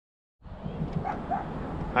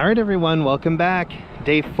All right, everyone, welcome back.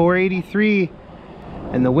 Day 483,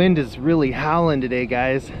 and the wind is really howling today,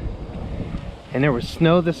 guys. And there was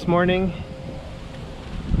snow this morning.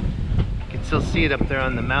 You can still see it up there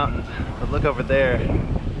on the mountains, but look over there. You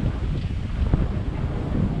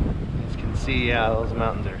guys can see, yeah, those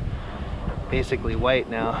mountains are basically white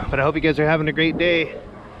now. But I hope you guys are having a great day.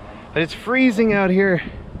 But it's freezing out here.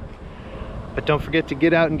 But don't forget to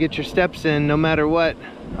get out and get your steps in no matter what.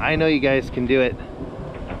 I know you guys can do it.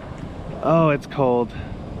 Oh, it's cold.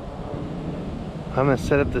 I'm gonna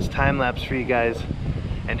set up this time lapse for you guys,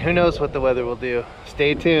 and who knows what the weather will do.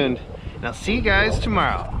 Stay tuned, and I'll see you guys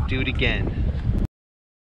tomorrow. Do it again.